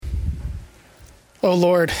Oh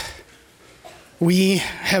Lord, we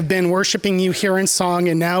have been worshiping you here in song,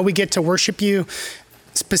 and now we get to worship you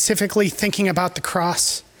specifically thinking about the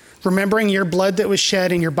cross, remembering your blood that was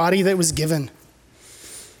shed and your body that was given.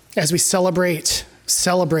 As we celebrate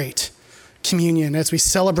communion, as we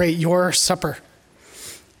celebrate your supper,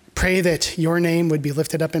 pray that your name would be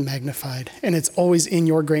lifted up and magnified. And it's always in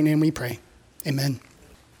your great name we pray. Amen.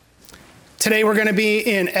 Today we're going to be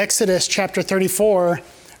in Exodus chapter 34,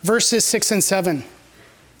 verses 6 and 7.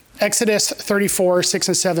 Exodus 34, 6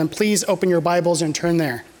 and 7. Please open your Bibles and turn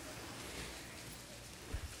there.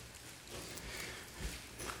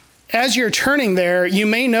 As you're turning there, you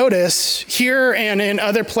may notice here and in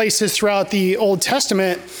other places throughout the Old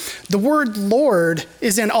Testament, the word Lord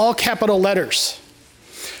is in all capital letters.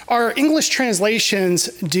 Our English translations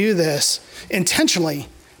do this intentionally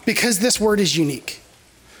because this word is unique.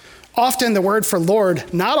 Often the word for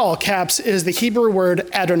Lord, not all caps, is the Hebrew word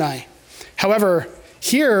Adonai. However,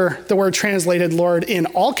 here the word translated Lord in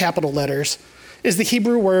all capital letters is the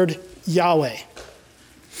Hebrew word Yahweh.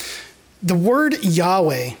 The word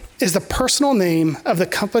Yahweh is the personal name of the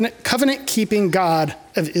covenant-keeping God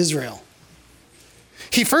of Israel.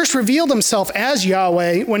 He first revealed himself as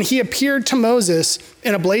Yahweh when he appeared to Moses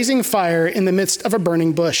in a blazing fire in the midst of a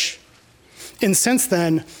burning bush. And since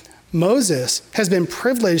then, Moses has been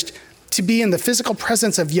privileged to be in the physical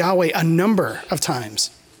presence of Yahweh a number of times.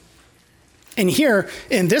 And here,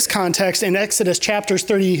 in this context, in Exodus chapters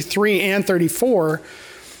 33 and 34,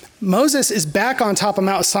 Moses is back on top of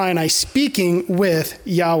Mount Sinai speaking with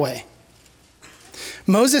Yahweh.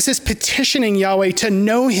 Moses is petitioning Yahweh to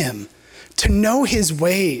know him, to know his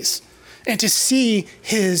ways, and to see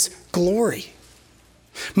his glory.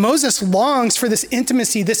 Moses longs for this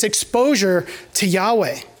intimacy, this exposure to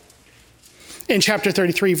Yahweh. In chapter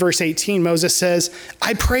 33, verse 18, Moses says,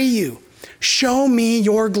 I pray you, show me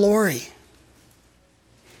your glory.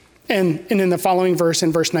 And in the following verse,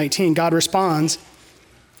 in verse 19, God responds,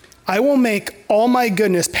 I will make all my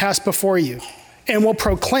goodness pass before you and will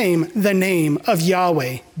proclaim the name of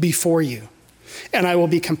Yahweh before you. And I will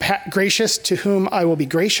be gracious to whom I will be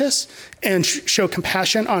gracious and show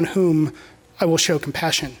compassion on whom I will show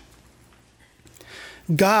compassion.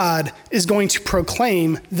 God is going to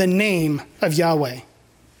proclaim the name of Yahweh.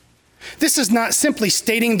 This is not simply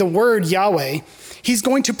stating the word Yahweh. He's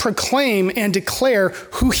going to proclaim and declare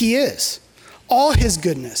who he is, all his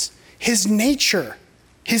goodness, his nature,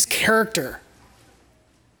 his character.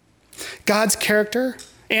 God's character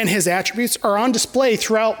and his attributes are on display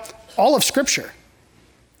throughout all of Scripture.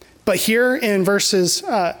 But here in verses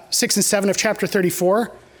 6 and 7 of chapter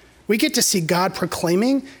 34, we get to see God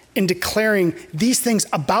proclaiming and declaring these things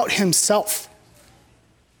about himself.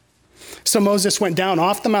 So Moses went down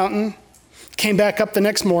off the mountain, came back up the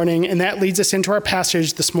next morning, and that leads us into our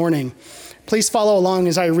passage this morning. Please follow along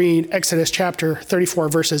as I read Exodus chapter 34,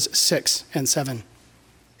 verses 6 and 7.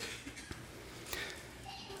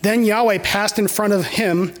 Then Yahweh passed in front of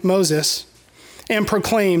him, Moses, and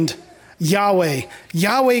proclaimed, Yahweh,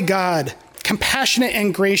 Yahweh God, compassionate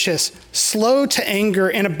and gracious, slow to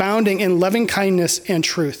anger and abounding in loving kindness and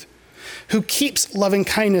truth, who keeps loving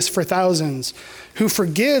kindness for thousands, who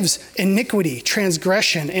forgives iniquity,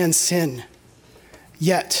 transgression, and sin.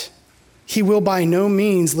 Yet he will by no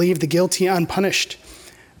means leave the guilty unpunished,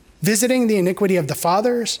 visiting the iniquity of the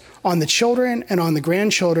fathers on the children and on the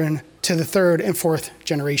grandchildren to the third and fourth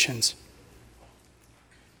generations.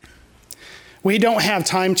 We don't have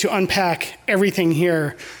time to unpack everything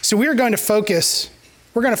here, so we're going to focus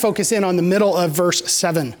in on the middle of verse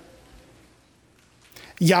 7.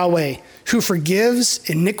 Yahweh, who forgives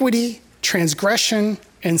iniquity, transgression,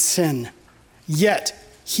 and sin, yet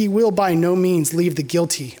he will by no means leave the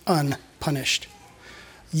guilty unpunished.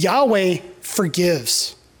 Yahweh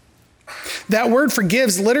forgives. That word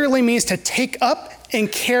forgives literally means to take up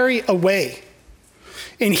and carry away.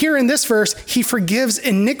 And here in this verse, he forgives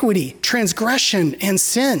iniquity, transgression, and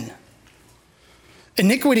sin.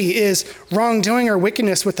 Iniquity is wrongdoing or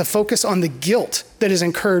wickedness with the focus on the guilt that is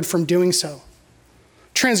incurred from doing so.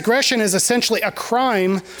 Transgression is essentially a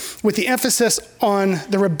crime with the emphasis on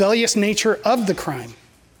the rebellious nature of the crime.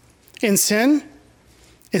 And sin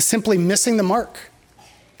is simply missing the mark,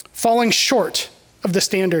 falling short of the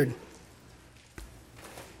standard.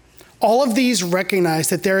 All of these recognize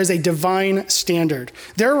that there is a divine standard.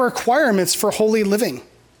 There are requirements for holy living.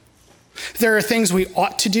 There are things we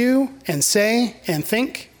ought to do and say and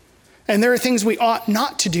think, and there are things we ought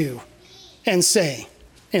not to do and say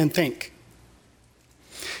and think.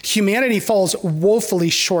 Humanity falls woefully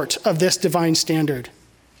short of this divine standard.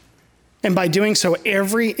 And by doing so,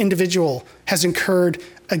 every individual has incurred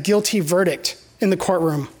a guilty verdict in the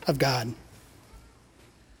courtroom of God.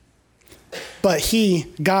 but he,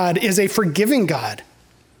 God, is a forgiving God.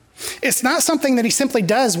 It's not something that he simply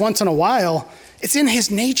does once in a while. It's in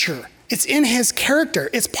his nature. It's in his character.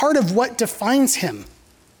 It's part of what defines him.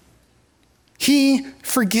 He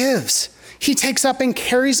forgives. He takes up and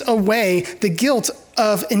carries away the guilt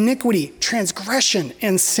of iniquity, transgression,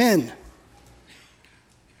 and sin.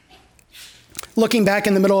 Looking back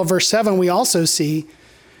in the middle of verse 7, we also see,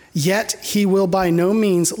 yet he will by no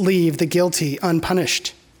means leave the guilty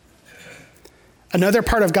unpunished. Another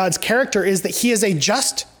part of God's character is that he is a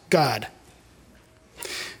just God.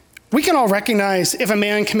 We can all recognize if a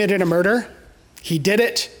man committed a murder, he did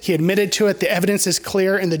it, he admitted to it, the evidence is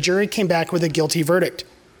clear, and the jury came back with a guilty verdict.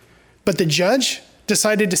 But the judge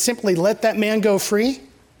decided to simply let that man go free.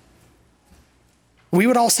 We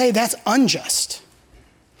would all say that's unjust.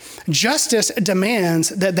 Justice demands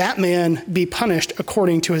that that man be punished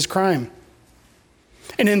according to his crime.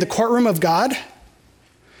 And in the courtroom of God,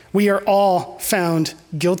 we are all found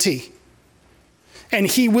guilty. And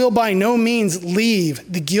he will by no means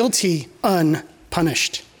leave the guilty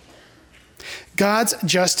unpunished. God's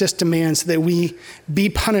justice demands that we be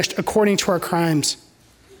punished according to our crimes.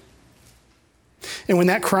 And when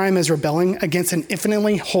that crime is rebelling against an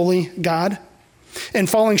infinitely holy God and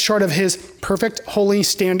falling short of his perfect holy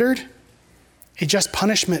standard, a just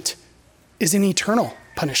punishment is an eternal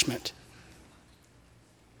punishment.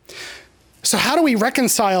 So how do we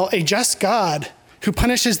reconcile a just God who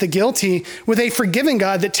punishes the guilty with a forgiving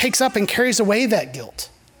God that takes up and carries away that guilt?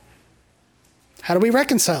 How do we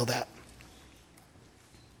reconcile that?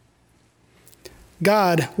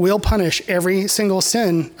 God will punish every single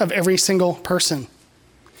sin of every single person.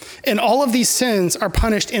 And all of these sins are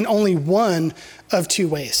punished in only one of two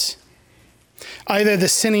ways. Either the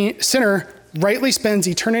sinner rightly spends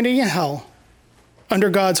eternity in hell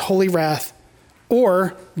under God's holy wrath,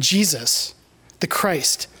 or Jesus, the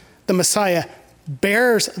Christ, the Messiah,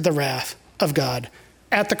 bears the wrath of God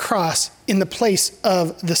at the cross in the place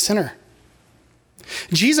of the sinner.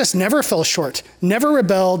 Jesus never fell short, never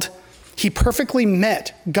rebelled. He perfectly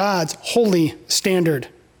met God's holy standard.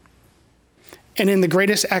 And in the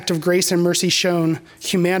greatest act of grace and mercy shown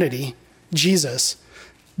humanity, Jesus,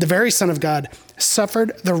 the very Son of God,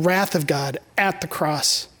 suffered the wrath of God at the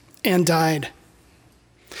cross and died.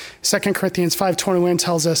 2 Corinthians 5:21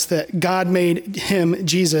 tells us that God made him,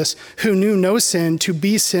 Jesus, who knew no sin, to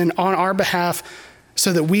be sin on our behalf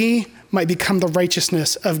so that we might become the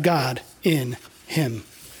righteousness of God in him.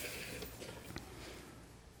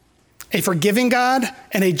 A forgiving God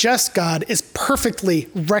and a just God is perfectly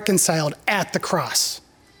reconciled at the cross.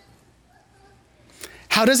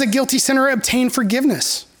 How does a guilty sinner obtain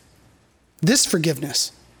forgiveness? This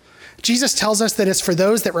forgiveness. Jesus tells us that it's for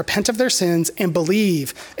those that repent of their sins and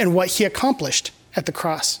believe in what he accomplished at the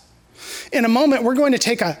cross. In a moment, we're going to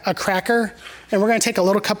take a cracker and we're going to take a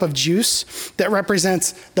little cup of juice that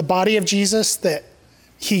represents the body of Jesus that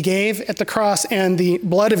he gave at the cross and the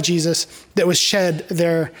blood of Jesus that was shed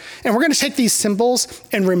there. And we're going to take these symbols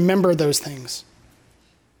and remember those things.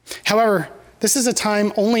 However, this is a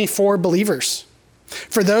time only for believers,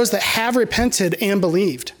 for those that have repented and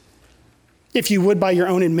believed. If you would, by your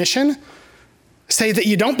own admission, say that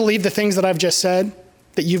you don't believe the things that I've just said,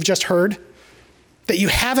 that you've just heard, that you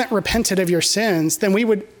haven't repented of your sins, then we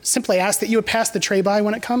would simply ask that you would pass the tray by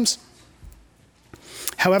when it comes.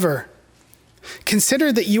 However,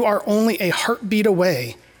 consider that you are only a heartbeat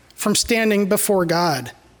away from standing before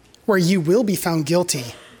God, where you will be found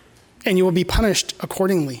guilty and you will be punished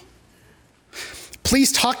accordingly.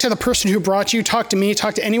 Please talk to the person who brought you, talk to me,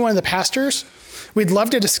 talk to any one of the pastors. We'd love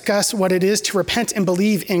to discuss what it is to repent and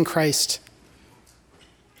believe in Christ.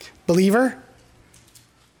 Believer,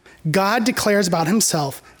 God declares about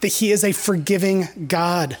himself that he is a forgiving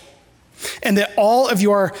God, and that all of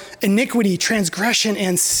your iniquity, transgression,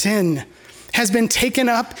 and sin has been taken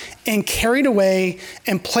up and carried away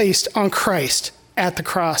and placed on Christ at the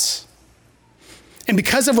cross. And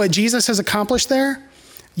because of what Jesus has accomplished there,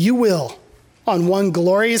 you will, on one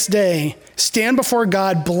glorious day, stand before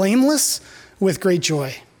God blameless with great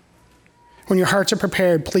joy. When your hearts are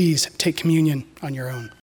prepared, please take communion on your own.